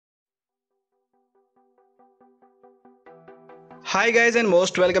Hi guys and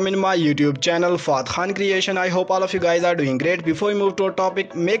most welcome in my YouTube channel Fat Khan Creation. I hope all of you guys are doing great. Before we move to our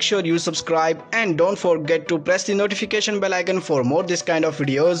topic, make sure you subscribe and don't forget to press the notification bell icon for more this kind of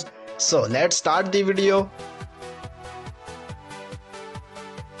videos. So let's start the video.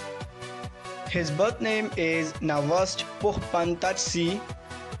 His birth name is Nawasch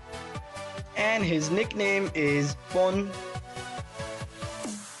and his nickname is Pon.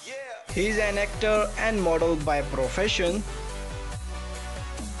 He is an actor and model by profession.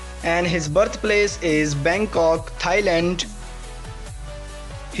 And his birthplace is Bangkok, Thailand.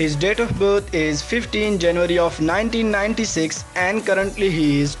 His date of birth is 15 January of 1996 and currently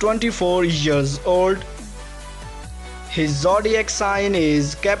he is 24 years old. His zodiac sign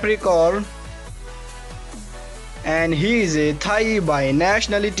is Capricorn and he is a Thai by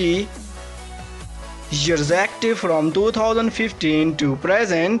nationality. Years active from 2015 to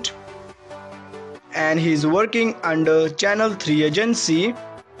present and he is working under Channel 3 agency.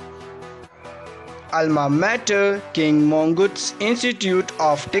 Alma Mater King Monguts Institute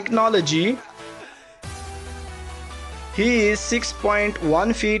of Technology. He is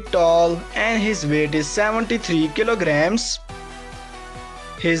 6.1 feet tall and his weight is 73 kilograms.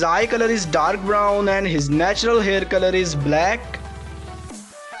 His eye color is dark brown and his natural hair color is black.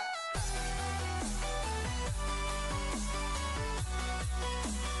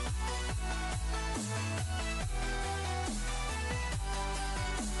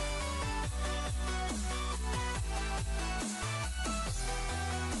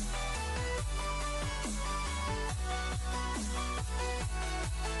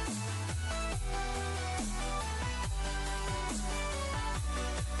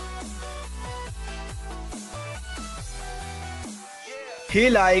 He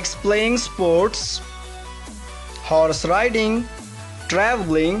likes playing sports, horse riding,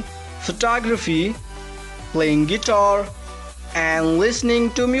 traveling, photography, playing guitar, and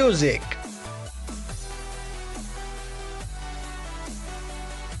listening to music.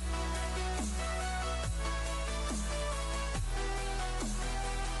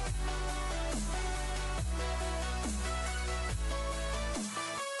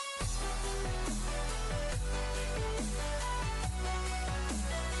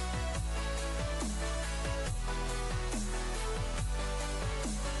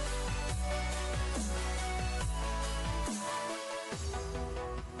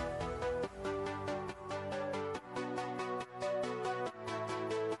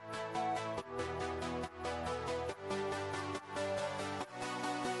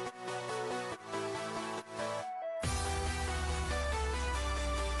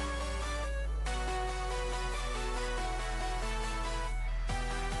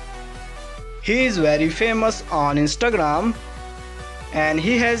 He is very famous on Instagram and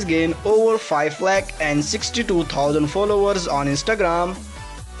he has gained over 5,62,000 followers on Instagram.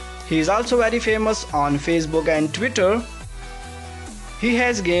 He is also very famous on Facebook and Twitter. He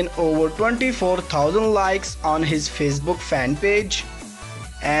has gained over 24,000 likes on his Facebook fan page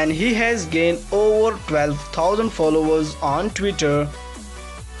and he has gained over 12,000 followers on Twitter.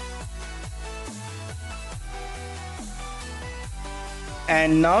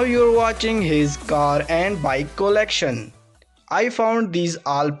 And now you're watching his car and bike collection. I found these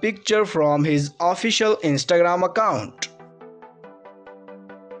all pictures from his official Instagram account.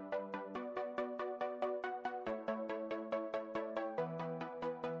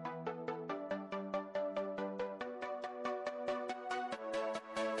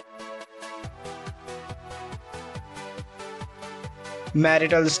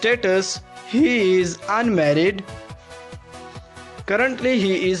 Marital status: he is unmarried. Currently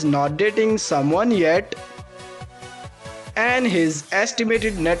he is not dating someone yet and his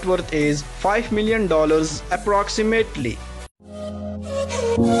estimated net worth is $5 million approximately.